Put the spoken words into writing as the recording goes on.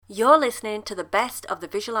You're listening to the best of the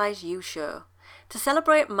Visualize You show. To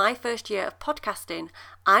celebrate my first year of podcasting,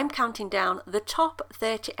 I'm counting down the top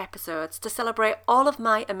 30 episodes to celebrate all of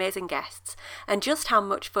my amazing guests and just how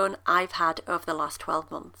much fun I've had over the last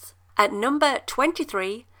 12 months. At number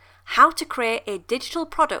 23, How to Create a Digital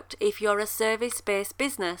Product If You're a Service-Based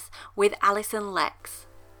Business with Alison Lex.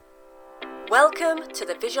 Welcome to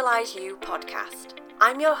the Visualize You podcast.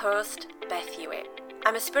 I'm your host, Beth Hewitt.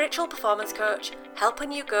 I'm a spiritual performance coach,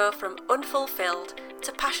 helping you go from unfulfilled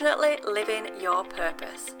to passionately living your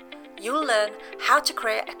purpose. You'll learn how to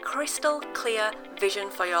create a crystal clear vision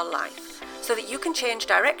for your life so that you can change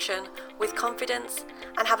direction with confidence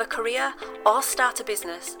and have a career or start a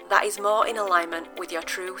business that is more in alignment with your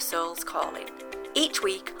true soul's calling. Each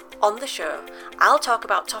week on the show, I'll talk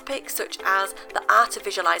about topics such as the art of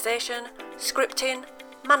visualization, scripting,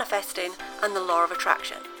 manifesting, and the law of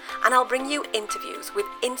attraction. And I'll bring you interviews with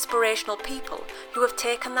inspirational people who have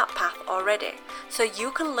taken that path already, so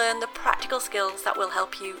you can learn the practical skills that will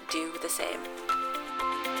help you do the same.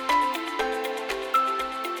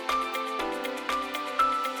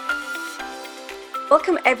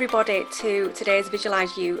 Welcome everybody to today's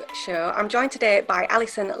Visualize You show. I'm joined today by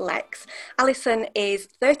Alison Lex. Alison is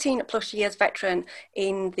 13 plus years veteran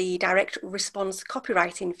in the direct response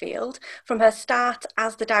copywriting field, from her start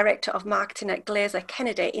as the director of marketing at Glazer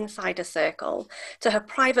Kennedy Insider Circle to her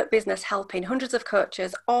private business helping hundreds of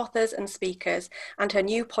coaches, authors and speakers, and her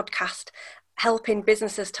new podcast helping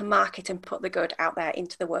businesses to market and put the good out there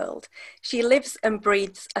into the world. She lives and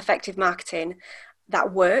breathes effective marketing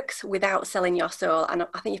that works without selling your soul. And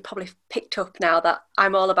I think you've probably picked up now that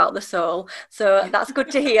I'm all about the soul. So that's good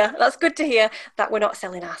to hear. That's good to hear that we're not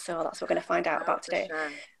selling our soul. That's what we're going to find out about today. Sure.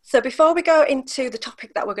 So before we go into the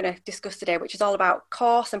topic that we're going to discuss today, which is all about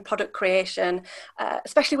course and product creation,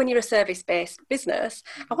 especially when you're a service-based business,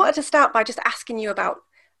 I wanted to start by just asking you about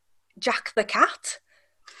Jack the cat.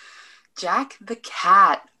 Jack the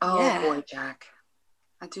cat. Oh Yeah. boy, Jack.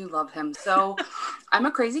 I do love him. So I'm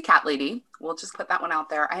a crazy cat lady. We'll just put that one out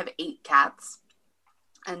there. I have 8 cats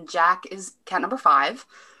and Jack is cat number 5.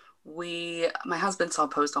 My husband saw a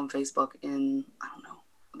post on Facebook in, I don't know,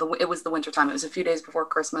 it was the winter time. It was a few days before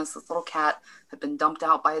Christmas. This little cat had been dumped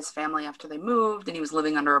out by his family after they moved and he was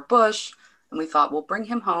living under a bush. And we thought, we'll bring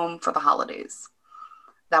him home for the holidays.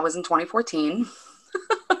 That was in 2014.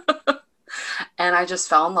 And I just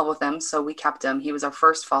fell in love with him. So we kept him. He was our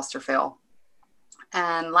first foster fail.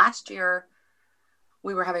 And last year,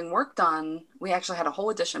 we were having work done. We actually had a whole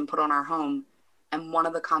addition put on our home, and one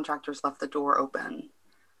of the contractors left the door open.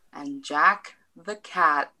 And Jack the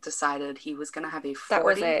cat decided he was going to have a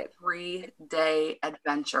 43-day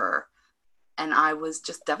adventure. And I was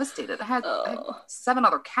just devastated. I had 7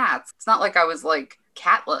 other cats. It's not like I was like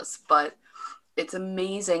catless, but it's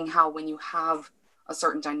amazing how when you have a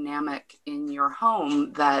certain dynamic in your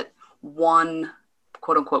home that one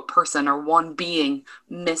quote unquote person or one being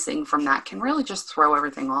missing from that can really just throw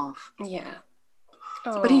everything off. Yeah.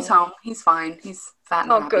 But he's home. He's fine. He's fat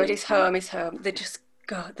and happy. Good. He's home. He's home. They just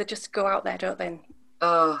go out there, don't they?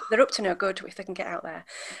 They're up to no good if they can get out there.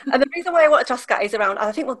 And the reason why I wanted to ask that is around,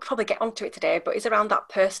 I think we'll probably get onto it today, but it's around that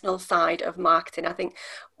personal side of marketing. I think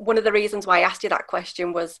one of the reasons why I asked you that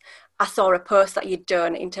question was I saw a post that you'd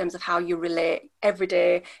done in terms of how you relate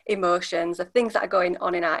everyday emotions, the things that are going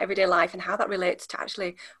on in our everyday life and how that relates to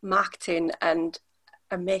actually marketing and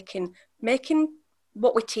making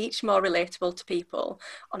what we teach more relatable to people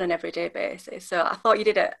on an everyday basis. So I thought you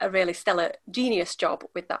did a really stellar, genius job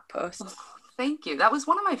with that post. Thank you. That was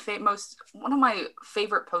one of my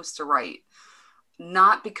favorite posts to write.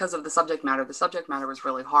 Not because of the subject matter. The subject matter was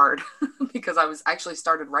really hard because I was actually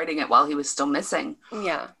started writing it while he was still missing.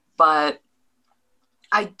 Yeah. But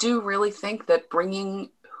I do really think that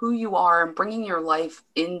bringing who you are and bringing your life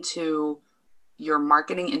into your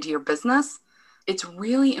marketing, into your business, it's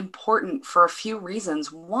really important for a few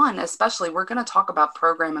reasons. One, especially, we're going to talk about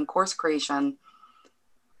program and course creation.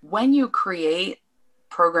 When you create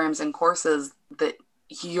programs and courses that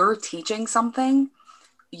you're teaching something,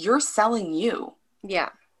 you're selling you. Yeah.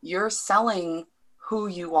 You're selling who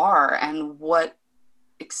you are and what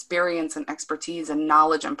experience and expertise and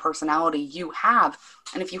knowledge and personality you have.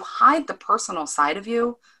 And if you hide the personal side of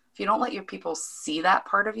you, if you don't let your people see that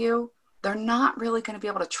part of you, they're not really going to be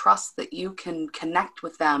able to trust that you can connect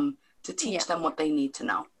with them to teach them what they need to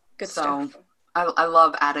know. Good stuff. I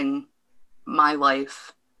love adding my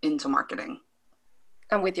life into marketing.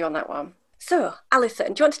 I'm with you on that one. So,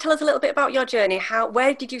 Alison, do you want to tell us a little bit about your journey?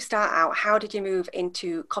 Where did you start out? How did you move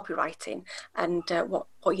into copywriting? And what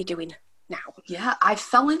are you doing now? Yeah, I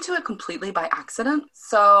fell into it completely by accident.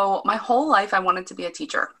 So my whole life I wanted to be a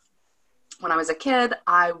teacher. When I was a kid,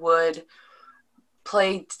 I would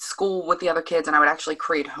play school with the other kids and I would actually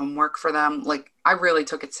create homework for them. Like, I really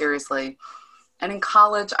took it seriously. And in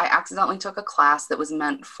college, I accidentally took a class that was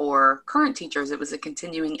meant for current teachers. It was a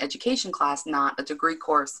continuing education class, not a degree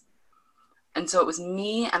course. And so it was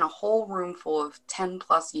me and a whole room full of 10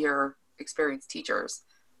 plus year experienced teachers.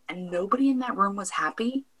 And nobody in that room was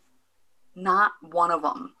happy. Not one of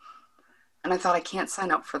them. And I thought, I can't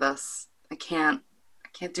sign up for this. I can't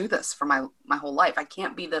do this for my whole life. I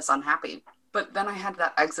can't be this unhappy. But then I had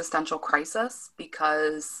that existential crisis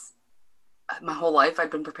because my whole life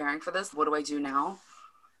I'd been preparing for this. What do I do now?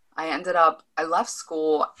 I left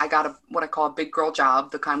school. I got what I call a big girl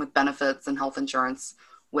job, the kind with benefits and health insurance,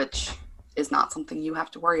 which is not something you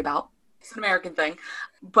have to worry about. It's an American thing.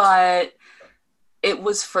 But it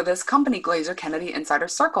was for this company, Glazer Kennedy Insider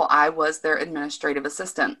Circle. I was their administrative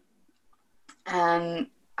assistant. And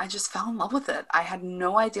I just fell in love with it. I had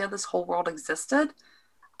no idea this whole world existed.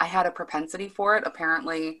 I had a propensity for it.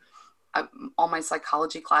 Apparently, all my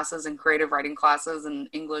psychology classes and creative writing classes and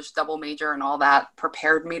English double major and all that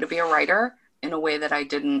prepared me to be a writer in a way that I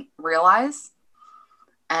didn't realize.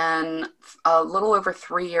 And a little over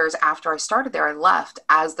 3 years after I started there, I left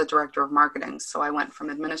as the director of marketing. So I went from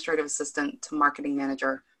administrative assistant to marketing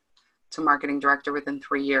manager to marketing director within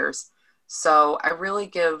 3 years. So I really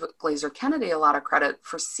give Glazer Kennedy a lot of credit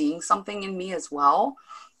for seeing something in me as well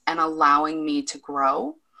and allowing me to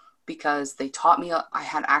grow, because they taught me. I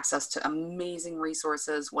had access to amazing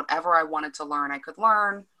resources. Whatever I wanted to learn, I could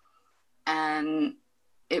learn. And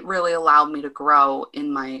it really allowed me to grow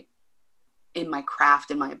in my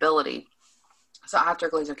craft and my ability. So after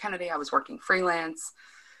Glazer Kennedy, I was working freelance.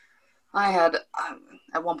 I had,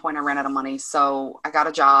 at one point I ran out of money, so I got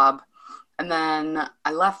a job. And then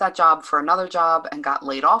I left that job for another job and got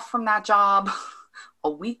laid off from that job a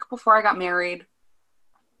week before I got married.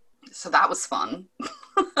 So that was fun.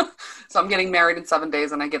 So I'm getting married in 7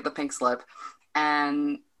 days and I get the pink slip.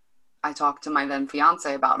 And I talked to my then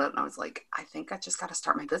fiance about it. And I was like, I think I just got to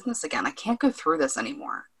start my business again. I can't go through this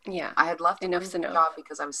anymore. Yeah. I had left Enough's the enough. job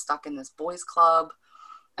because I was stuck in this boys club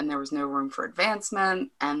and there was no room for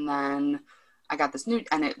advancement. And then I got this new,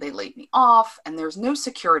 and they laid me off, and there's no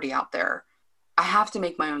security out there. I have to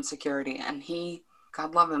make my own security. And he,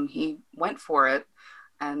 God love him, he went for it.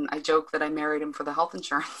 And I joke that I married him for the health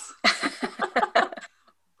insurance.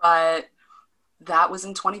 But that was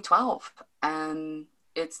in 2012. And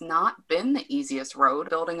it's not been the easiest road.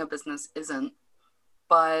 Building a business isn't.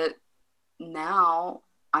 But now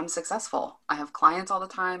I'm successful. I have clients all the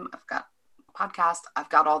time. I've got a podcast. I've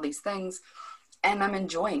got all these things. And I'm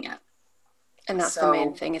enjoying it. And that's the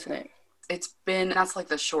main thing, isn't it? That's like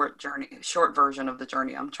the short version of the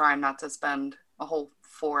journey. I'm trying not to spend a whole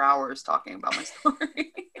 4 hours talking about my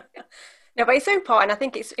story. No, but it's so important. I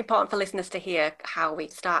think it's important for listeners to hear how we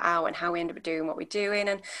start out and how we end up doing what we're doing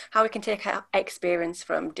and how we can take our experience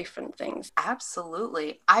from different things.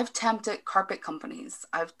 Absolutely. I've temped at carpet companies.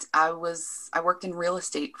 I worked in real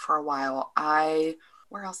estate for a while.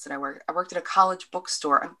 Where else did I work? I worked at a college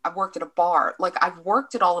bookstore. I worked at a bar. Like, I've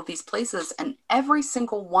worked at all of these places, and every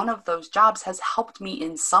single one of those jobs has helped me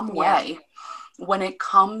in some way when it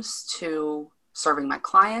comes to serving my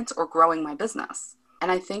clients or growing my business.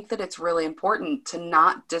 And I think that it's really important to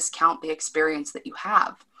not discount the experience that you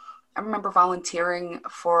have. I remember volunteering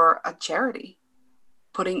for a charity,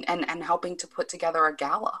 and helping to put together a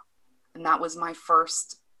gala. And that was my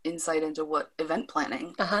first insight into what event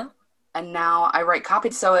planning. Uh-huh. And now I write copy.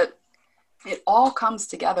 So it all comes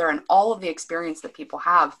together, and all of the experience that people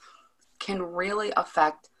have can really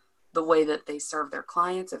affect the way that they serve their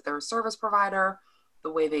clients. If they're a service provider,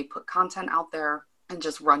 the way they put content out there and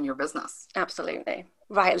just run your business. Absolutely.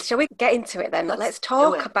 Right. Shall we get into it then? Let's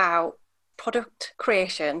talk about product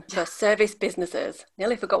creation for service businesses.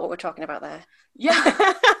 Nearly forgot what we're talking about there. Yeah.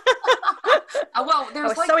 Well, I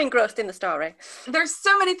was so engrossed in the story. There's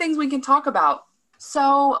so many things we can talk about.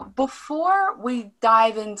 So before we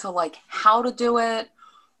dive into like how to do it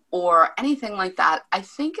or anything like that, I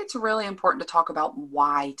think it's really important to talk about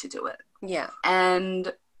why to do it. Yeah.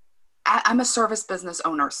 And I'm a service business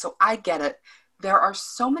owner, so I get it. There are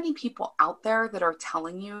so many people out there that are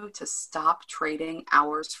telling you to stop trading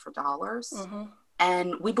hours for dollars. Mm-hmm.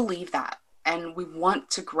 And we believe that. And we want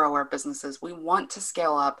to grow our businesses. We want to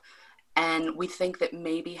scale up. And we think that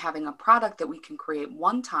maybe having a product that we can create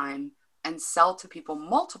one time and sell to people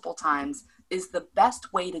multiple times is the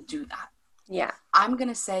best way to do that. Yeah. I'm going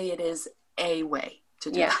to say it is a way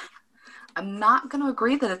to do that. I'm not going to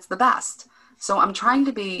agree that it's the best. So I'm trying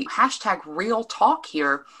to be #real talk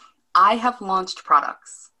here. I have launched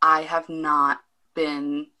products. I have not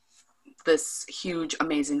been this huge,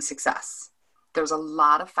 amazing success. There's a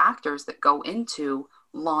lot of factors that go into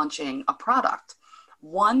launching a product.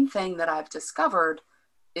 One thing that I've discovered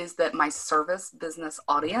is that my service business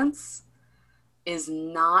audience is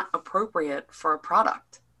not appropriate for a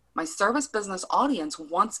product. My service business audience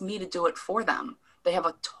wants me to do it for them. They have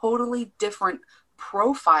a totally different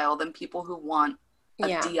profile than people who want a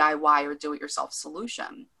DIY or do-it-yourself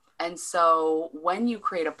solution. And so when you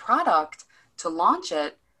create a product to launch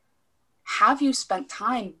it, have you spent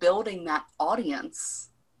time building that audience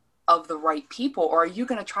of the right people? Or are you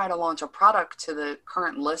going to try to launch a product to the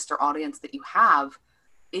current list or audience that you have?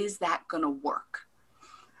 Is that going to work?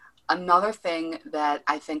 Another thing that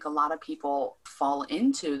I think a lot of people fall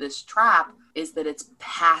into this trap is that it's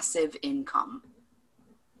passive income.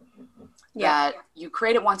 That you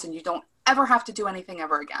create it once and you don't ever have to do anything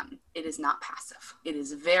ever again. It is not passive. It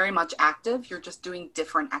is very much active. You're just doing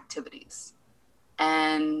different activities.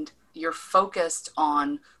 And you're focused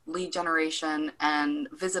on lead generation and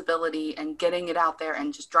visibility and getting it out there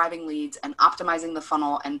and just driving leads and optimizing the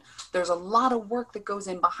funnel. And there's a lot of work that goes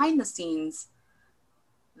in behind the scenes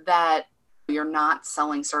that you're not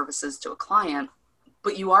selling services to a client,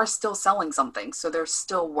 but you are still selling something. So there's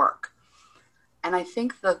still work. And I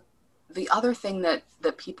think the other thing that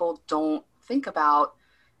people don't think about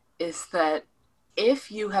is that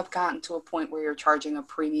if you have gotten to a point where you're charging a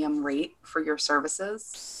premium rate for your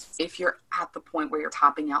services, if you're at the point where you're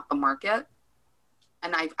topping out the market,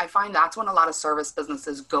 and I find that's when a lot of service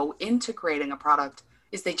businesses go into creating a product,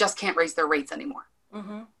 is they just can't raise their rates anymore.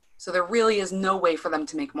 Mm-hmm. So there really is no way for them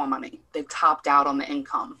to make more money. They've topped out on the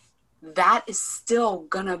income. That is still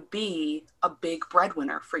gonna be a big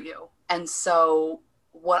breadwinner for you. And so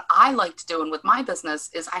what I like to do, and with my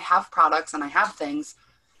business, is I have products and I have things,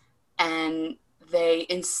 and they,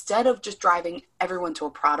 instead of just driving everyone to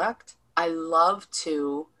a product, I love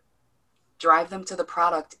to drive them to the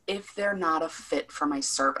product if they're not a fit for my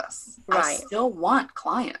service. Right. I still want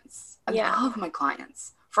clients. I love my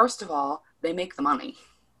clients. First of all, they make the money.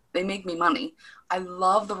 They make me money. I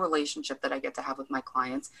love the relationship that I get to have with my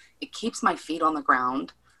clients. It keeps my feet on the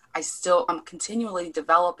ground. I'm continually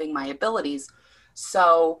developing my abilities.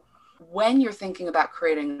 So when you're thinking about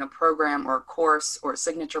creating a program or a course or a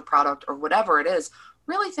signature product or whatever it is,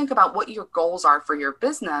 really think about what your goals are for your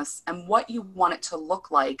business and what you want it to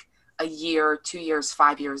look like a year, 2 years,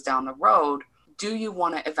 5 years down the road. Do you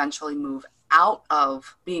want to eventually move out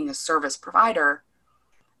of being a service provider?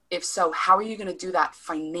 If so, how are you going to do that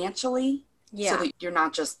financially so that you're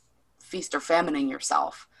not just feast or famining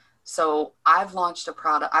yourself? So I've launched a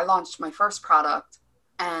product. I launched my first product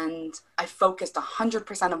and I focused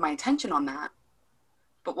 100% of my attention on that.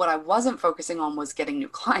 But what I wasn't focusing on was getting new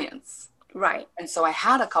clients. Right. And so I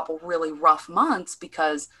had a couple really rough months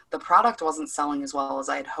because the product wasn't selling as well as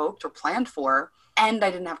I had hoped or planned for, and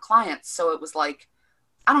I didn't have clients. So it was like,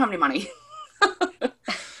 I don't have any money.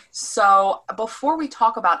 So before we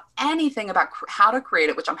talk about anything about how to create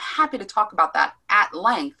it, which I'm happy to talk about that at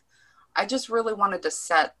length, I just really wanted to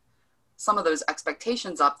set some of those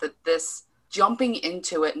expectations up, that this jumping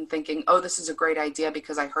into it and thinking, oh, this is a great idea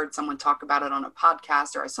because I heard someone talk about it on a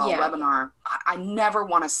podcast or I saw a webinar. I never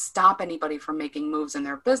want to stop anybody from making moves in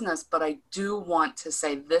their business, but I do want to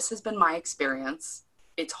say this has been my experience.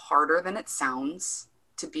 It's harder than it sounds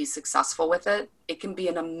to be successful with it. It can be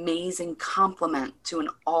an amazing complement to an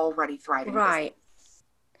already thriving business.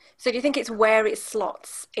 So do you think it's where it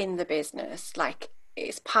slots in the business? Like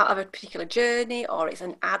it's part of a particular journey, or it's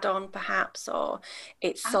an add-on perhaps, or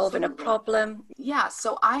it's solving a problem? Yeah.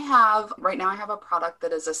 So right now I have a product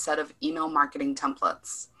that is a set of email marketing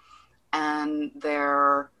templates, and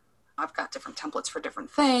I've got different templates for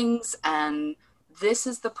different things. And this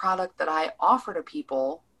is the product that I offer to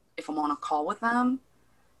people if I'm on a call with them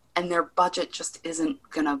and their budget just isn't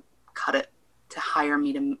going to cut it to hire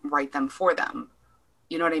me to write them for them.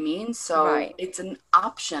 You know what I mean? So it's an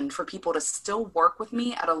option for people to still work with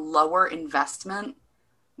me at a lower investment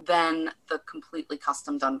than the completely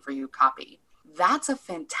custom done for you copy. That's a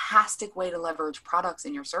fantastic way to leverage products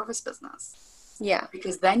in your service business. Yeah.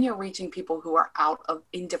 Because then you're reaching people who are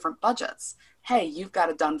in different budgets. Hey, you've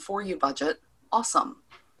got a done for you budget. Awesome.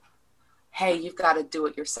 Hey, you've got a do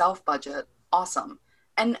it yourself budget. Awesome.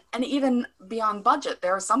 And even beyond budget,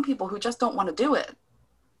 there are some people who just don't want to do it.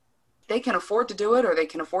 They can afford to do it or they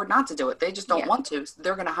can afford not to do it. They just don't want to. So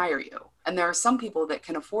they're going to hire you. And there are some people that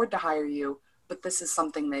can afford to hire you, but this is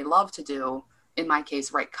something they love to do. In my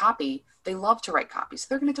case, write copy. They love to write copy, so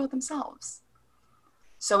they're going to do it themselves.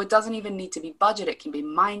 So it doesn't even need to be budget. It can be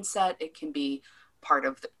mindset. It can be part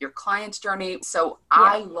of your client's journey. So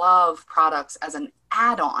I love products as an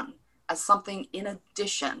add-on, as something in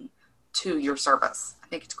addition to your service. I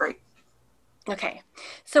think it's great. Okay.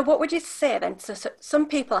 So what would you say then? So some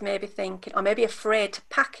people may be thinking or maybe afraid to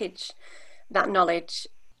package that knowledge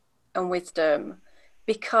and wisdom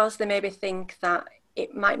because they maybe think that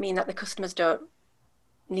it might mean that the customers don't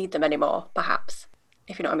need them anymore, perhaps,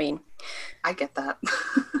 if you know what I mean. I get that.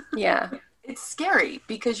 Yeah. It's scary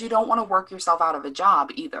because you don't want to work yourself out of a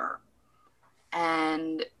job either.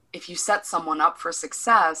 And if you set someone up for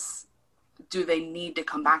success, do they need to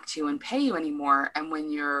come back to you and pay you anymore? And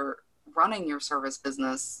when you're running your service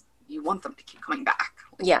business, you want them to keep coming back.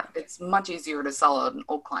 Yeah. It's much easier to sell an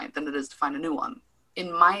old client than it is to find a new one.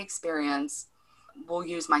 In my experience, we'll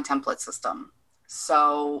use my template system.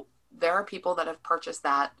 So there are people that have purchased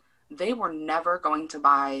that. They were never going to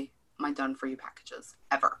buy my done for you packages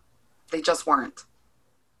ever. They just weren't.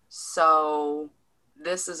 So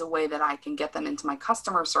this is a way that I can get them into my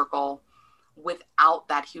customer circle without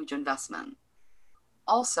that huge investment.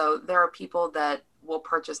 Also, there are people that will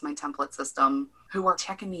purchase my template system who are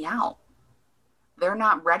checking me out. They're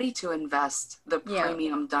not ready to invest the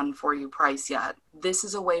premium done for you price yet. This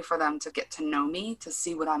is a way for them to get to know me, to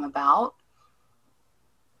see what I'm about,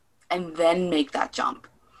 and then make that jump.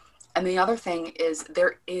 And the other thing is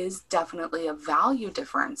there is definitely a value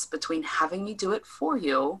difference between having me do it for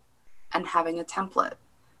you and having a template.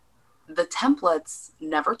 The templates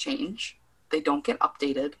never change. They don't get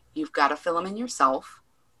updated. You've got to fill them in yourself.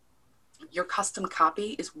 Your custom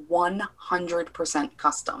copy is 100%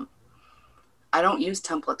 custom. I don't use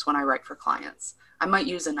templates when I write for clients. I might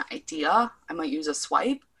use an idea, I might use a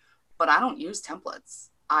swipe, but I don't use templates.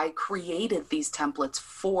 I created these templates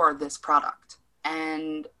for this product.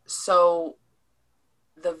 And so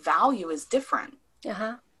the value is different.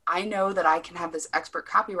 Uh-huh. I know that I can have this expert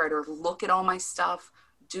copywriter look at all my stuff,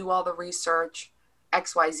 do all the research,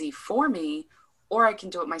 XYZ for me, or I can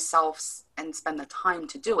do it myself and spend the time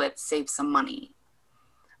to do it, save some money.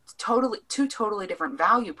 It's two totally different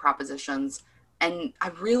value propositions. And I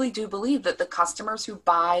really do believe that the customers who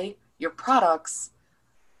buy your products,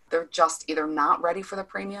 they're just either not ready for the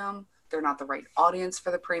premium, they're not the right audience for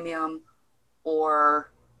the premium,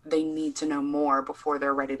 or they need to know more before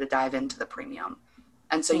they're ready to dive into the premium.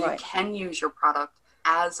 And so you can use your product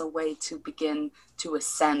as a way to begin to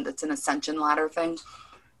ascend. It's an ascension ladder thing.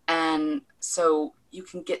 And so you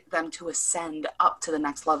can get them to ascend up to the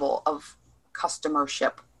next level of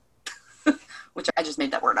customership, which I just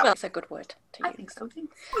made that word up. Well, that's a good word to use. I think so,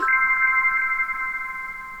 thanks.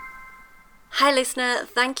 Hi listener,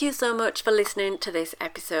 thank you so much for listening to this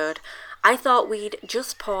episode. I thought we'd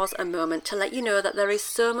just pause a moment to let you know that there is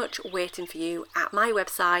so much waiting for you at my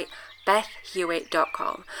website,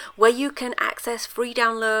 bethhewitt.com, where you can access free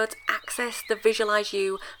downloads, access the Visualize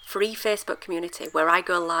You free Facebook community where I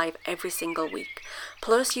go live every single week.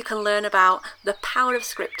 Plus you can learn about the power of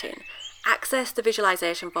scripting, access the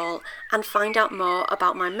Visualization Vault, and find out more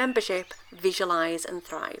about my membership, Visualize and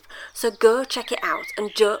Thrive. So go check it out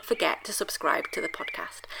and don't forget to subscribe to the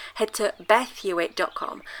podcast. Head to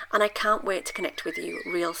bethhewitt.com and I can't wait to connect with you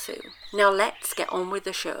real soon. Now let's get on with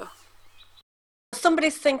the show.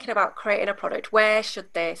 Somebody's thinking about creating a product. Where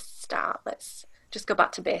should they start? Let's just go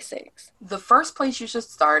back to basics. The first place you should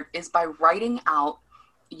start is by writing out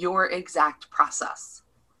your exact process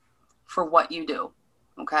for what you do.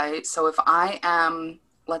 Okay, so if I am,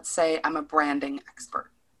 let's say I'm a branding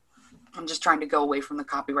expert. I'm just trying to go away from the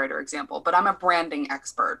copywriter example, but I'm a branding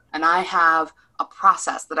expert and I have a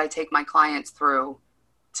process that I take my clients through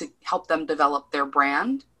to help them develop their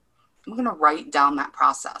brand. I'm going to write down that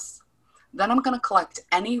process. Then I'm going to collect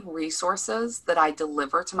any resources that I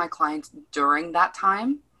deliver to my clients during that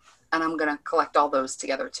time, and I'm going to collect all those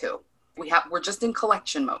together too. We're just in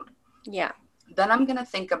collection mode. Yeah. Then I'm going to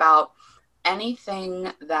think about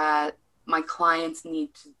anything that my clients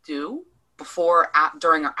need to do before,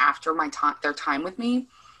 during, or after their time with me.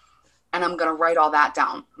 And I'm going to write all that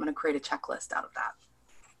down. I'm going to create a checklist out of that.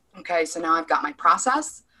 Okay, so now I've got my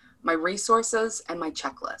process, my resources, and my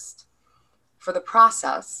checklist. For the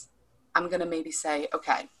process, I'm going to maybe say,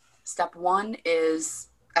 okay, step 1 is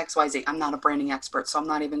XYZ. I'm not a branding expert, so I'm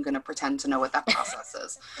not even going to pretend to know what that process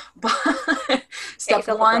is. But step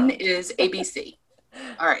 1 is ABC.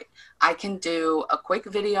 All right, I can do a quick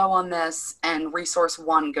video on this and resource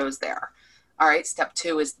 1 goes there. All right, step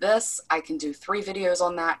 2 is this. I can do 3 videos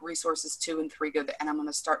on that. Resources 2 and 3 go there. And I'm going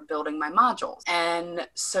to start building my modules. And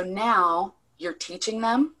so now you're teaching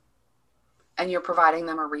them and you're providing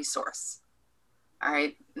them a resource. All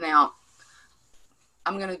right, now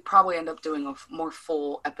I'm going to probably end up doing a more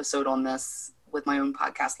full episode on this with my own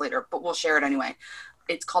podcast later, but we'll share it anyway.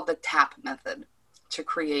 It's called the TAP method to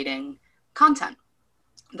creating content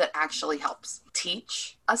that actually helps.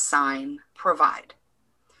 Teach, assign, provide.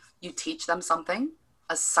 You teach them something,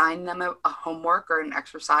 assign them a homework or an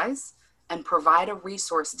exercise, and provide a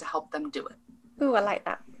resource to help them do it. Ooh, I like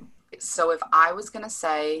that. So if I was going to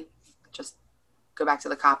say, just go back to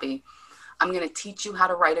the copy, I'm going to teach you how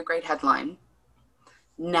to write a great headline.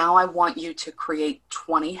 Now I want you to create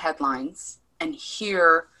 20 headlines, and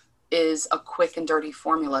here is a quick and dirty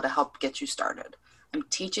formula to help get you started. I'm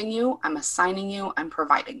teaching you, I'm assigning you, I'm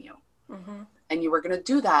providing you. Mm-hmm. And you are going to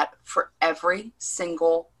do that for every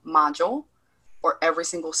single module or every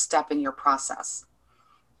single step in your process.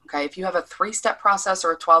 Okay, if you have a 3-step process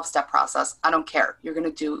or a 12-step process, I don't care. You're going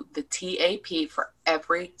to do the TAP for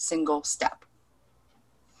every single step.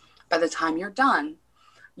 By the time you're done,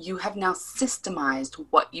 you have now systemized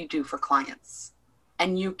what you do for clients.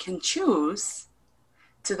 And you can choose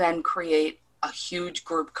to then create a huge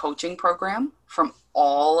group coaching program from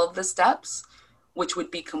all of the steps, which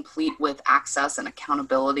would be complete with access and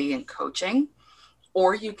accountability and coaching.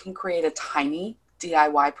 Or you can create a tiny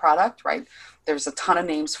DIY product, right? There's a ton of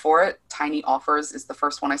names for it. Tiny Offers is the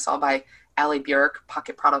first one I saw by Allie Bjork.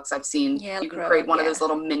 Pocket Products I've seen. Yeah, you can create one of those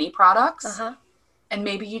little mini products. And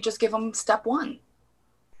maybe you just give them step 1,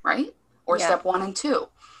 right? Or step 1 and 2.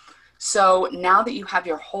 So now that you have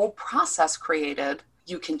your whole process created,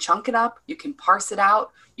 you can chunk it up, you can parse it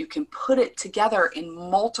out, you can put it together in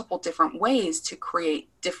multiple different ways to create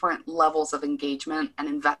different levels of engagement and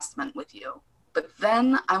investment with you. But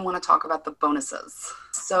then I want to talk about the bonuses.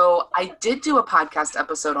 So I did do a podcast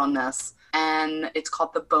episode on this, and it's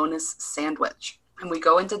called The Bonus Sandwich. And we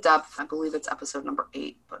go into depth. I believe it's episode number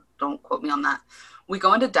 8, but don't quote me on that. We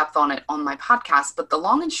go into depth on it on my podcast, but the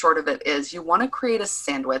long and short of it is you want to create a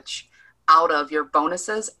sandwich out of your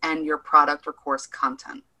bonuses and your product or course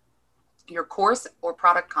content. Your course or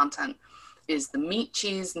product content is the meat,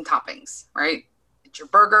 cheese, and toppings, right? It's your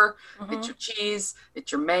burger, it's your cheese,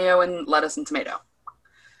 it's your mayo and lettuce and tomato.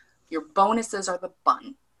 Your bonuses are the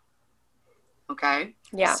bun. Okay?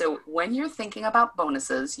 Yeah. So when you're thinking about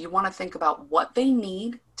bonuses, you want to think about what they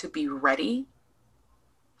need to be ready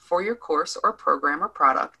for your course or program or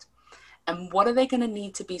product, and what are they going to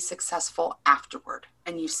need to be successful afterward.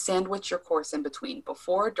 And you sandwich your course in between,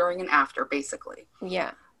 before, during, and after, basically.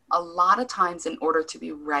 Yeah. A lot of times, in order to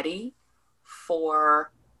be ready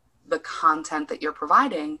for the content that you're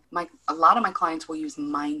providing, a lot of my clients will use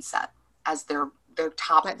mindset as their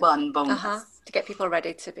top bun bonus. To get people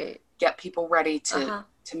ready to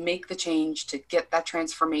make the change, to get that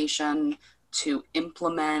transformation, to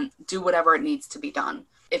implement, do whatever it needs to be done.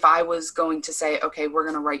 If I was going to say, okay, we're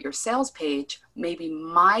going to write your sales page, maybe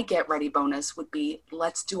my get ready bonus would be,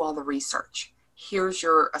 let's do all the research. Here's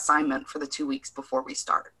your assignment for the 2 weeks before we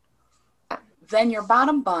start. Then your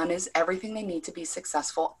bottom bun is everything they need to be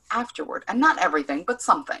successful afterward. And not everything, but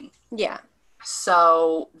something. Yeah.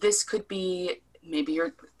 So this could be, maybe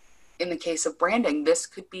in the case of branding, this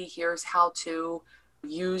could be, here's how to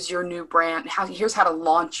use your new brand. Here's how to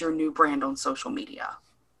launch your new brand on social media.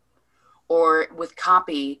 Or with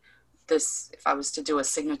copy, if I was to do a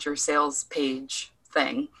signature sales page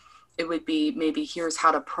thing, it would be maybe here's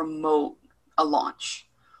how to promote a launch,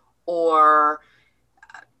 or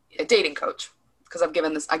a dating coach, because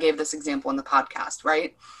I gave this example in the podcast,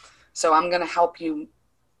 right? So I'm going to help you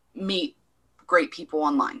meet great people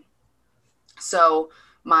online. So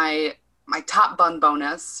my top bun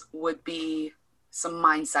bonus would be some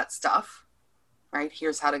mindset stuff, right?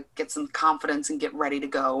 Here's how to get some confidence and get ready to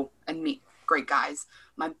go and meet great guys.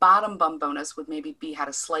 My bottom bun bonus would maybe be how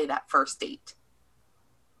to slay that first date.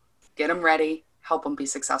 Get them ready, help them be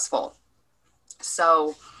successful.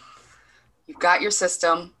 So you've got your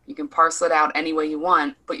system, you can parcel it out any way you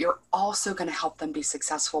want, but you're also going to help them be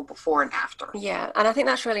successful before and after. Yeah, and I think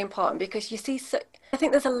that's really important, because you see, I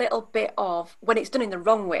think there's a little bit of, when it's done in the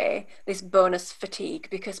wrong way, this bonus fatigue,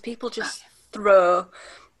 because people just throw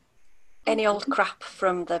any old crap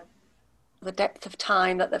from the depth of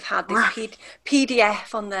time that they've had, this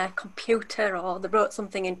PDF on their computer, or they wrote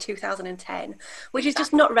something in 2010, which is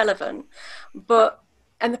just not relevant.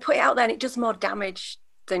 And they put it out there and it does more damage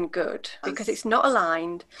than good, because it's not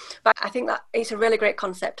aligned. But I think that it's a really great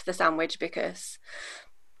concept, the sandwich, because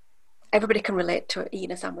everybody can relate to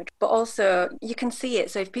eating a sandwich, but also you can see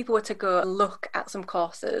it. So if people were to go look at some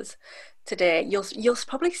courses today, you'll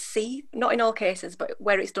probably see, not in all cases, but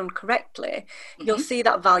where it's done correctly, you'll see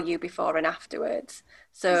that value before and afterwards.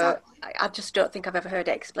 So exactly. I just don't think I've ever heard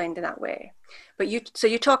it explained in that way. But you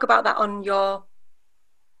talk about that on your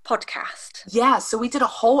podcast. Yeah, so we did a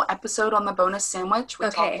whole episode on the bonus sandwich. We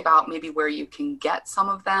talked about maybe where you can get some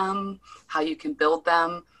of them, how you can build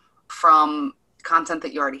them from content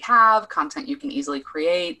that you already have, content you can easily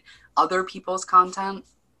create, other people's content.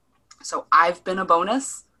 So I've been a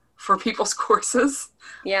bonus for people's courses.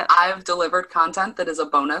 Yeah. I've delivered content that is a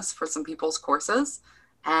bonus for some people's courses,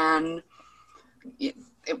 and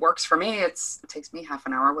it works for me. It takes me half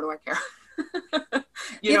an hour. What do I care?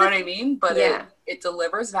 You know what I mean? But yeah. it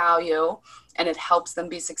delivers value, and it helps them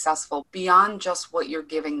be successful beyond just what you're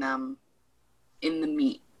giving them in the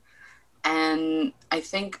meat. And I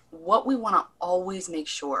think what we want to always make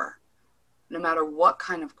sure, no matter what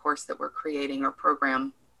kind of course that we're creating or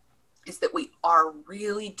program, is that we are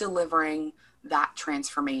really delivering that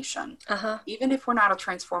transformation. Even if we're not a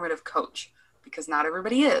transformative coach, because not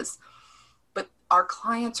everybody is, but our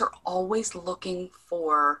clients are always looking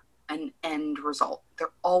for an end result. They're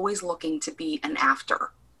always looking to be an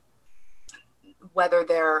after. Whether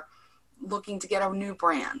they're looking to get a new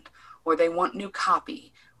brand, or they want new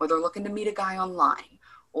copy, or they're looking to meet a guy online,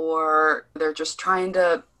 or they're just trying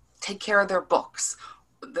to take care of their books,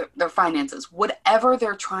 their finances, whatever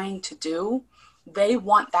they're trying to do, they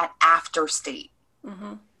want that after state.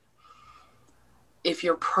 If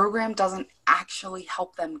your program doesn't actually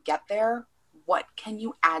help them get there, what can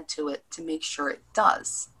you add to it to make sure it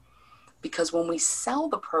does? Because when we sell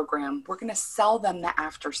the program, we're going to sell them the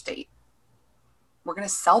after state. We're going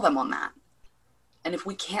to sell them on that. And if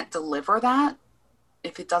we can't deliver that,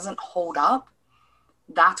 if it doesn't hold up,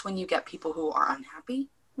 that's when you get people who are unhappy.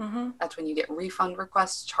 That's when you get refund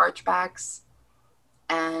requests, chargebacks.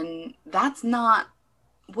 And that's not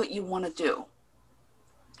what you want to do.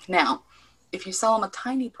 Now, if you sell them a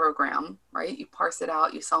tiny program, right, you parse it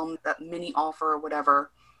out, you sell them that mini offer or whatever,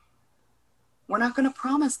 we're not going to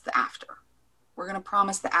promise the after. We're going to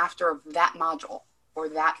promise the after of that module or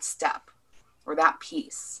that step or that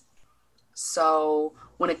piece. So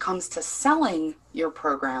when it comes to selling your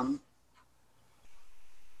program,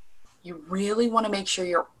 you really want to make sure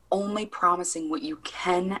you're only promising what you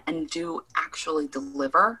can and do actually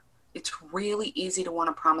deliver. It's really easy to want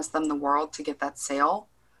to promise them the world to get that sale,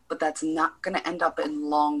 but that's not going to end up in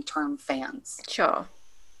long-term fans. Sure.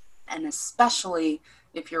 And especially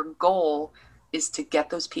if your goal is to get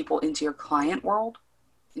those people into your client world,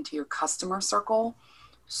 into your customer circle,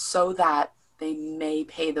 so that they may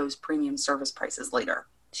pay those premium service prices later.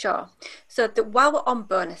 Sure. So while we're on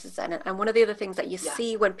bonuses then, and one of the other things that you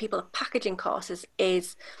see when people are packaging courses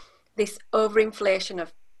is this overinflation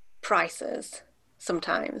of prices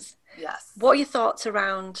sometimes. Yes. What are your thoughts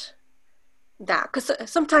around that? Because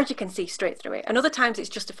sometimes you can see straight through it, and other times it's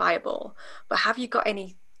justifiable. But have you got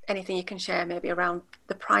anything you can share maybe around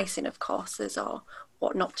the pricing of courses or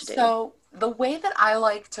what not to do? So the way that I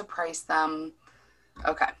like to price them,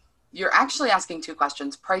 okay, you're actually asking two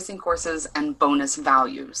questions: pricing courses and bonus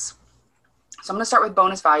values. So I'm going to start with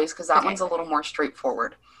bonus values because that one's a little more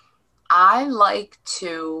straightforward. I like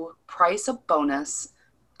to price a bonus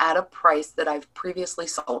at a price that I've previously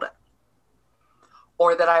sold it,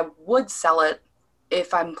 or that I would sell it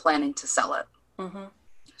if I'm planning to sell it.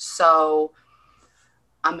 So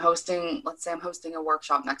let's say I'm hosting a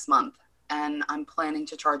workshop next month and I'm planning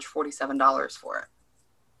to charge $47 for it.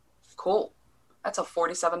 Cool. That's a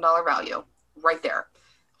 $47 value right there.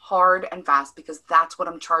 Hard and fast, because that's what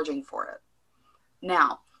I'm charging for it.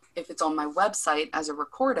 Now, if it's on my website as a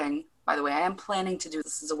recording, by the way, I am planning to do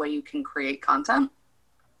this as a way you can create content.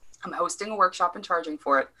 I'm hosting a workshop and charging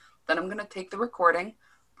for it. Then I'm going to take the recording,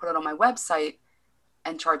 put it on my website,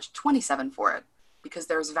 and charge $27 for it. Because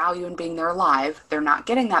there's value in being there live. They're not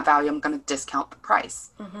getting that value. I'm going to discount the price.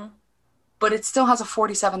 But it still has a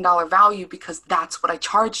 $47 value because that's what I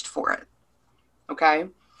charged for it. Okay?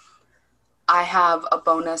 I have a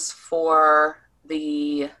bonus for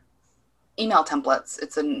the email templates.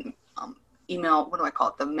 It's an email, what do I call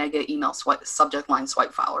it? The mega email subject line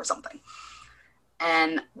swipe file or something.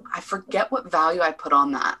 And I forget what value I put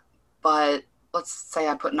on that, but let's say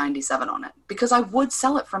I put 97 on it because I would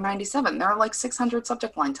sell it for 97. There are like 600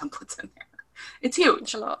 subject line templates in there. It's huge.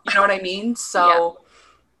 It's a lot. You know what I mean? So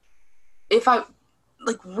if I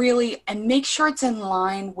really, and make sure it's in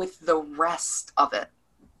line with the rest of it.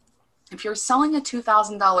 If you're selling a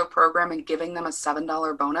 $2,000 program and giving them a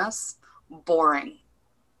 $7 bonus, boring.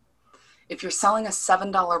 If you're selling a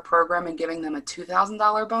 $7 program and giving them a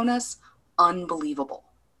 $2,000 bonus, unbelievable.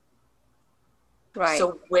 Right.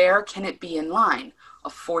 So where can it be in line? A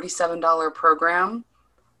 $47 program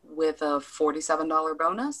with a $47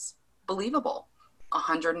 bonus? Believable. A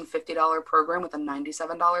 $150 program with a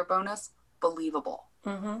 $97 bonus? Believable.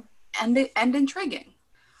 And intriguing.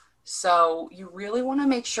 So you really want to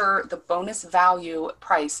make sure the bonus value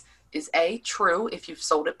price is A, true if you've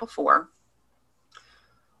sold it before,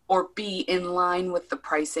 or B, in line with the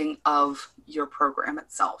pricing of your program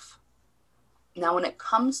itself. Now, when it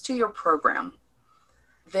comes to your program,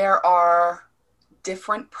 there are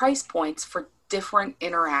different price points for different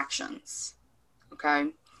interactions. Okay.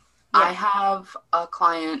 Yeah. I have a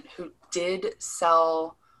client who did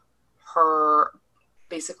sell her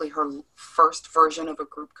first version of a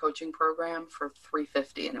group coaching program for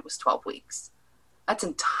 $350, and it was 12 weeks. That's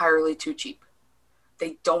entirely too cheap.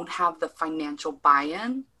 They don't have the financial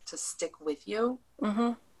buy-in to stick with you.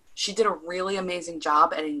 Mm-hmm. She did a really amazing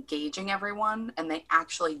job at engaging everyone, and they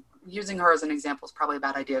actually, using her as an example is probably a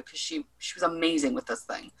bad idea because she was amazing with this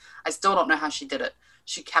thing. I still don't know how she did it.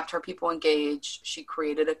 She kept her people engaged. She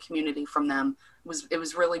created a community from them. It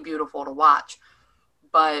was really beautiful to watch.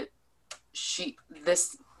 But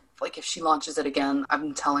if she launches it again,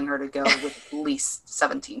 I'm telling her to go with at least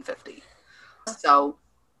 $1,750. So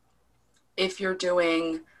if you're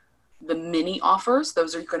doing the mini offers,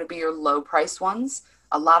 those are going to be your low price ones.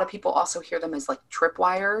 A lot of people also hear them as like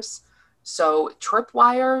tripwires. So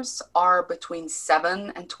tripwires are between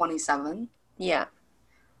 7 and 27. Yeah.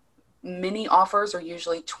 Mini offers are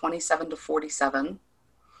usually 27 to 47.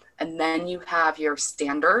 And then you have your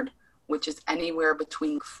standard, which is anywhere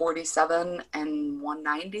between 47 and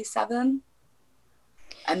 197.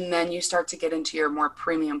 And then you start to get into your more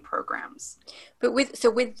premium programs. But with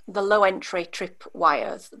the low entry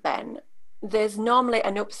tripwires, then there's normally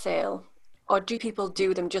an upsale, or do people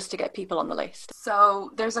do them just to get people on the list?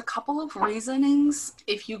 So there's a couple of reasonings.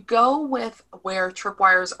 If you go with where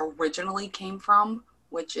tripwires originally came from,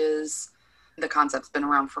 which is, the concept's been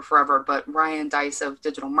around for forever, but Ryan Deiss of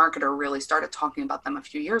Digital Marketer really started talking about them a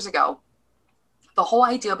few years ago. The whole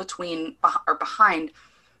idea behind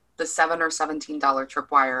the $7 or $17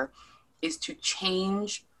 tripwire is to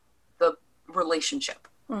change the relationship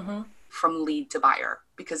from lead to buyer,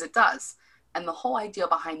 because it does. And the whole idea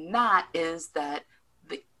behind that is that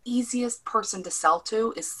the easiest person to sell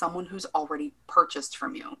to is someone who's already purchased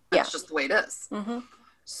from you. That's just the way it is. Mm-hmm.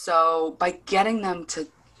 So by getting them to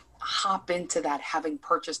hop into that having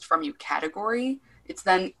purchased from you category, it's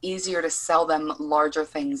then easier to sell them larger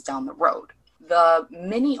things down the road. The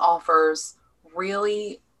mini offers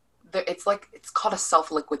really, it's called a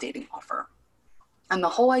self-liquidating offer. And the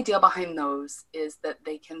whole idea behind those is that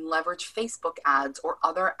they can leverage Facebook ads or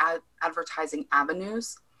other advertising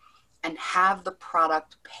avenues and have the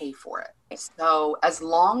product pay for it. So as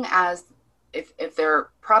long as, if their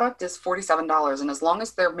product is $47, and as long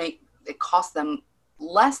as it costs them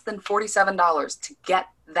less than $47 to get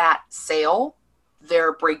that sale,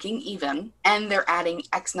 they're breaking even and they're adding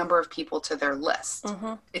X number of people to their list.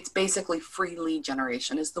 Mm-hmm. It's basically free lead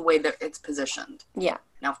generation is the way that it's positioned. Yeah.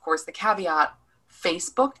 Now, of course, the caveat,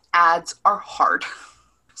 Facebook ads are hard.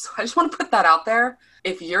 So I just want to put that out there.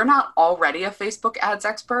 If you're not already a Facebook ads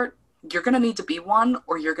expert, you're going to need to be one,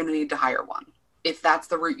 or you're going to need to hire one if that's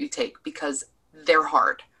the route you take, because they're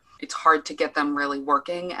hard. It's hard to get them really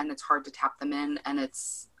working, and it's hard to tap them in. And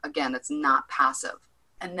it's not passive.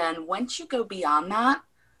 And then once you go beyond that,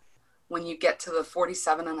 when you get to the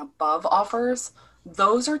 47 and above offers,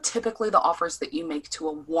 those are typically the offers that you make to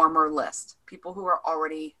a warmer list, people who are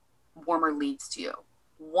already warmer leads to you.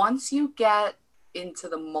 Once you get into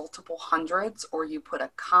the multiple hundreds, or you put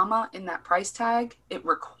a comma in that price tag, it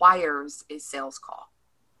requires a sales call.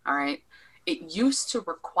 All right. It used to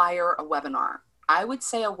require a webinar. I would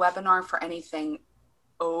say a webinar for anything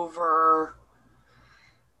over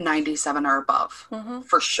 97 or above,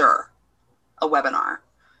 for sure, a webinar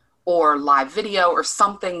or live video or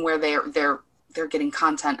something where they're getting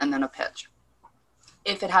content and then a pitch.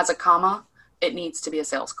 If it has a comma, it needs to be a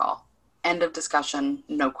sales call. End of discussion,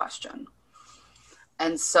 no question.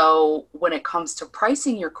 And so when it comes to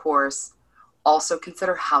pricing your course, also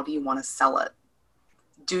consider, how do you want to sell it?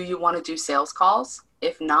 Do you want to do sales calls?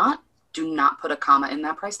 If not, do not put a comma in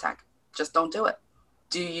that price tag. Just don't do it.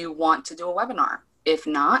 Do you want to do a webinar? If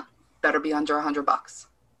not, better be under $100.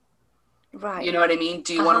 Right. You know what I mean?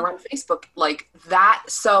 Do you want to run Facebook like that?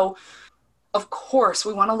 So of course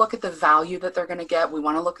we want to look at the value that they're going to get. We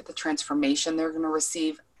want to look at the transformation they're going to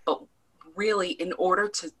receive. But really, in order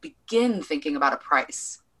to begin thinking about a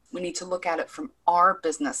price, we need to look at it from our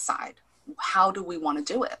business side. How do we want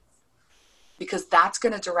to do it? Because that's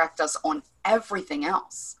going to direct us on everything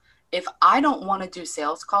else. If I don't want to do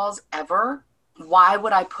sales calls ever, why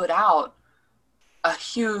would I put out a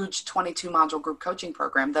huge 22 module group coaching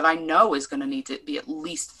program that I know is going to need to be at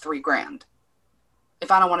least $3,000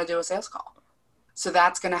 if I don't want to do a sales call? So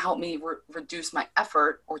that's going to help me reduce my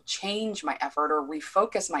effort, or change my effort, or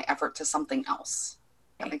refocus my effort to something else.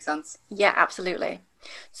 That makes sense? Yeah, absolutely.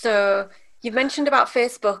 So you've mentioned about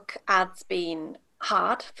Facebook ads being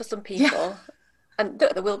hard for some people, and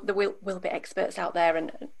there will be experts out there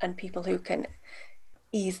and people who can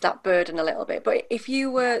ease that burden a little bit. But if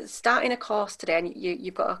you were starting a course today and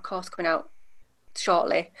you've got a course coming out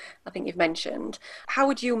shortly, I think you've mentioned, how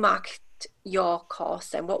would you market your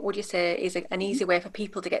course and what would you say is an easy way for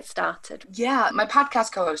people to get started? Yeah, my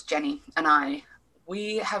podcast co-host Jenny and I,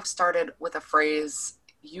 we have started with a phrase,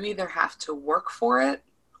 you either have to work for it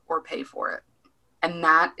or pay for it. And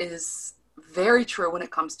that is very true when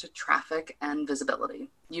it comes to traffic and visibility.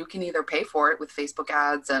 You can either pay for it with Facebook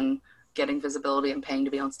ads and getting visibility and paying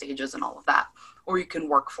to be on stages and all of that, or you can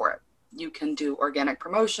work for it. You can do organic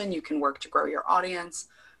promotion, you can work to grow your audience,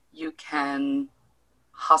 you can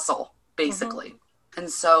hustle, basically. And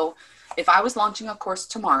so if I was launching a course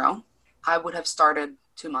tomorrow, I would have started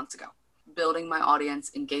 2 months ago, building my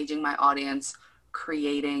audience, engaging my audience,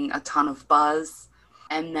 creating a ton of buzz.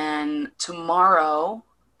 And then tomorrow,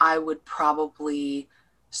 I would probably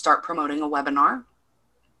start promoting a webinar.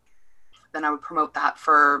 Then I would promote that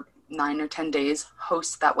for 9 or 10 days,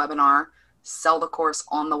 host that webinar, sell the course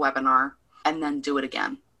on the webinar, and then do it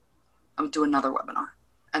again. I would do another webinar.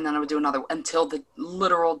 And then I would do another until the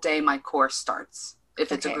literal day my course starts,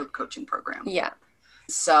 if it's a group coaching program. Yeah.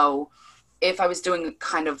 So if I was doing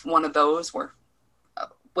kind of one of those where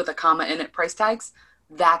with a comma in it price tags,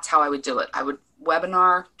 that's how I would do it. I would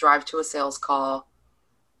webinar, drive to a sales call,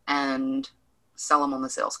 and sell them on the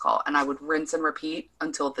sales call. And I would rinse and repeat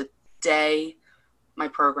until the day my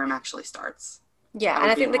program actually starts. Yeah.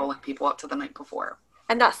 I think enrolling people up to the night before.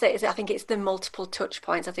 And that's it. I think it's the multiple touch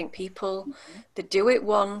points. I think people, they do it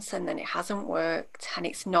once and then it hasn't worked and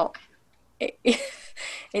it's not,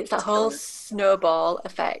 it's that whole snowball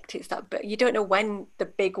effect. It's that, but you don't know when the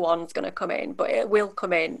big one's going to come in, but it will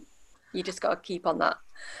come in. You just got to keep on that,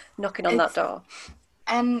 knocking on that door.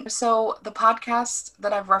 And so the podcast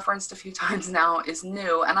that I've referenced a few times now is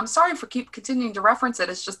new. And I'm sorry for continuing to reference it.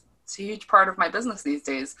 It's a huge part of my business these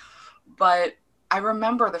days. But I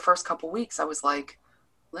remember the first couple weeks, I was like,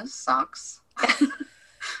 this sucks.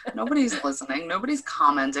 Nobody's listening. Nobody's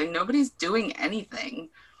commenting. Nobody's doing anything.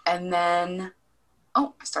 And then, I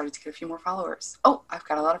started to get a few more followers. I've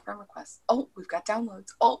got a lot of friend requests. We've got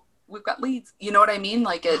downloads. We've got leads. You know what I mean?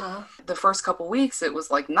 Like the first couple weeks, it was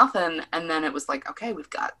like nothing. And then it was like, okay, we've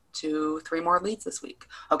got 2-3 more leads this week.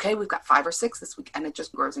 Okay, we've got 5 or 6 this week. And it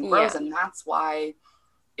just grows and grows. Yeah. And that's why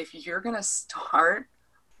if you're going to start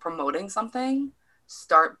promoting something,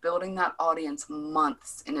 start building that audience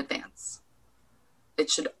months in advance. It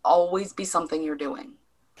should always be something you're doing.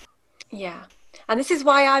 Yeah. And this is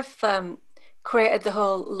why I've created the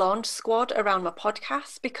whole launch squad around my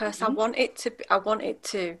podcast, because I want it to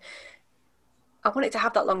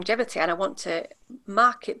have that longevity, and I want to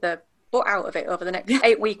market the butt out of it over the next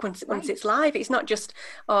 8 weeks once it's live. It's not just,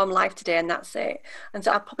 I'm live today and that's it. And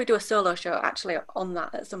so I'll probably do a solo show actually on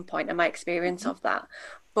that at some point and my experience of that.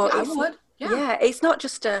 But I would. Yeah, it's not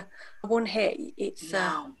just a one hit.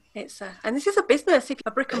 And this is a business. If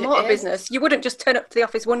you're a brick and mortar business, you wouldn't just turn up to the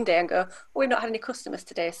office one day and go, we've not had any customers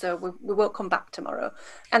today, so we won't come back tomorrow.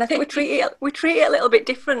 And I think we treat it a little bit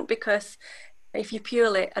different, because if you're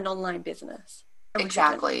purely an online business.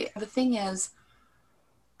 Exactly. The thing is,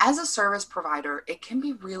 as a service provider, it can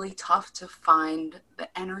be really tough to find the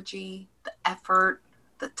energy, the effort,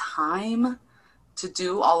 the time to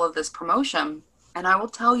do all of this promotion. And I will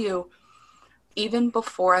tell you, even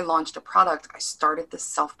before I launched a product, I started this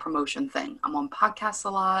self-promotion thing. I'm on podcasts a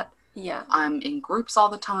lot. Yeah. I'm in groups all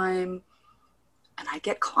the time. And I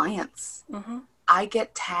get clients. I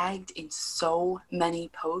get tagged in so many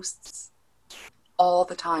posts all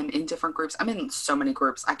the time in different groups. I'm in so many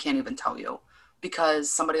groups, I can't even tell you. Because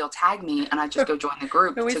somebody will tag me and I just go join the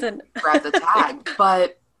group to grab the tag.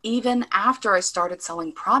 But even after I started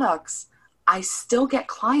selling products, I still get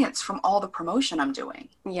clients from all the promotion I'm doing.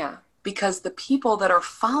 Yeah. Because the people that are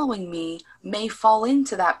following me may fall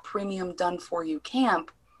into that premium done for you camp.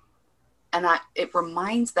 And it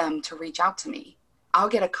reminds them to reach out to me. I'll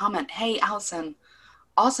get a comment, hey, Allison,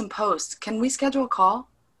 awesome post. Can we schedule a call?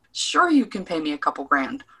 Sure, you can pay me a couple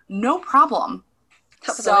grand. No problem.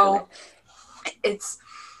 Absolutely. So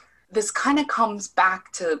this kind of comes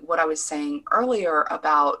back to what I was saying earlier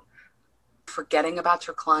about forgetting about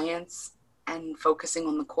your clients and focusing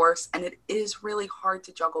on the course. And it is really hard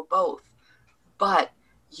to juggle both, but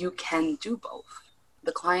you can do both.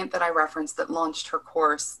 The client that I referenced that launched her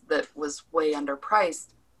course that was way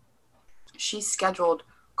underpriced, she scheduled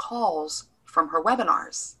calls from her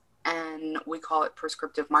webinars, and we call it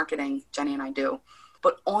prescriptive marketing, Jenny and I do.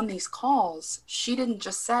 But on these calls, she didn't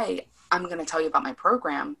just say, I'm going to tell you about my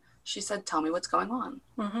program. She said, tell me what's going on.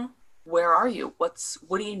 Where are you? What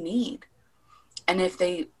do you need? And if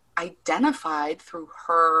they identified through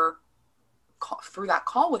her through that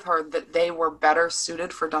call with her that they were better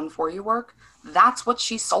suited for done-for-you work, that's what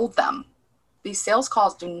she sold them. These sales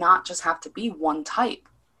calls do not just have to be one type.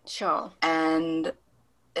 Sure. And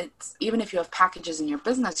it's, even if you have packages in your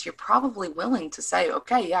business, you're probably willing to say,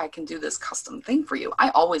 okay, yeah, I can do this custom thing for you. I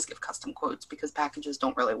always give custom quotes because packages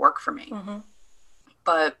don't really work for me. Mm-hmm.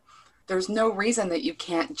 But there's no reason that you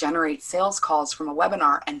can't generate sales calls from a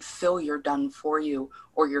webinar and fill your done for you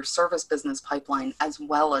or your service business pipeline as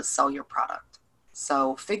well as sell your product.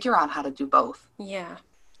 So figure out how to do both. Yeah.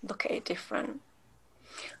 Look at it different.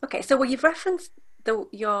 Okay. So you've referenced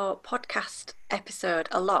your podcast episode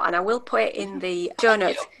a lot, and I will put it in the show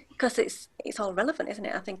notes because it's all relevant, isn't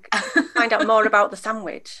it? I think find out more about the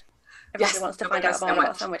sandwich. Everybody wants to find out more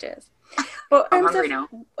about sandwiches. But I'm hungry now.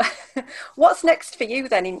 What's next for you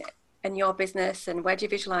then in your business, and where do you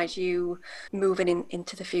visualize you moving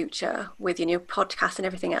into the future with your new podcast and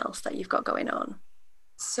everything else that you've got going on?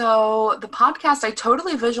 So the podcast, I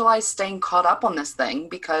totally visualize staying caught up on this thing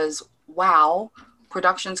because, wow,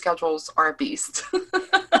 production schedules are a beast.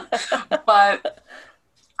 But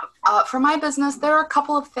for my business, there are a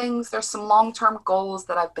couple of things. There's some long-term goals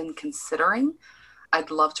that I've been considering.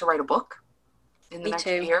 I'd love to write a book in the next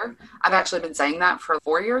year. I've actually been saying that for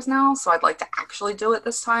 4 years now, so I'd like to actually do it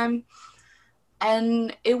this time.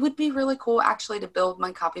 And it would be really cool actually to build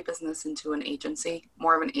my copy business into an agency,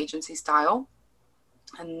 more of an agency style.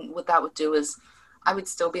 And what that would do is I would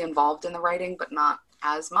still be involved in the writing, but not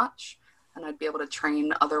as much. And I'd be able to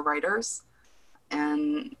train other writers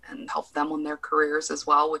and help them on their careers as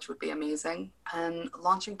well, which would be amazing. And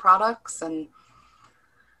launching products, and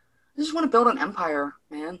I just want to build an empire,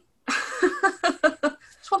 man.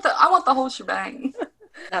 I want the whole shebang.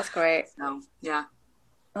 That's great. So, yeah.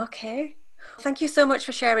 Okay. Thank you so much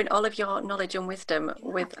for sharing all of your knowledge and wisdom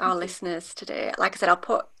with our listeners today. Like I said, I'll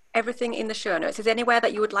put everything in the show notes. Is there anywhere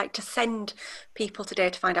that you would like to send people today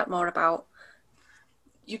to find out more about?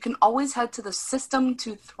 You can always head to the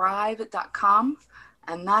systemtothrive.com,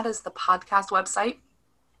 and that is the podcast website.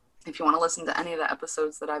 If you want to listen to any of the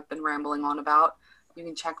episodes that I've been rambling on about, you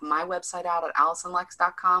can check my website out at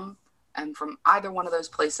AllisonLex.com. And from either one of those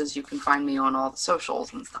places, you can find me on all the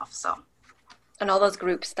socials and stuff. So, and all those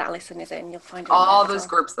groups that Allison is in, you'll find all those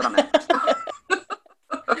groups that I'm in.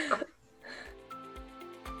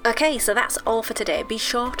 Okay, so that's all for today. Be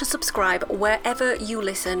sure to subscribe wherever you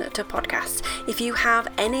listen to podcasts. If you have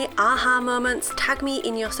any aha moments, tag me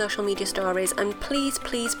in your social media stories, and please,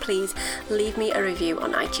 please, please leave me a review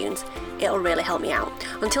on iTunes. It'll really help me out.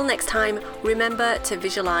 Until next time, remember to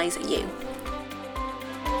visualize you.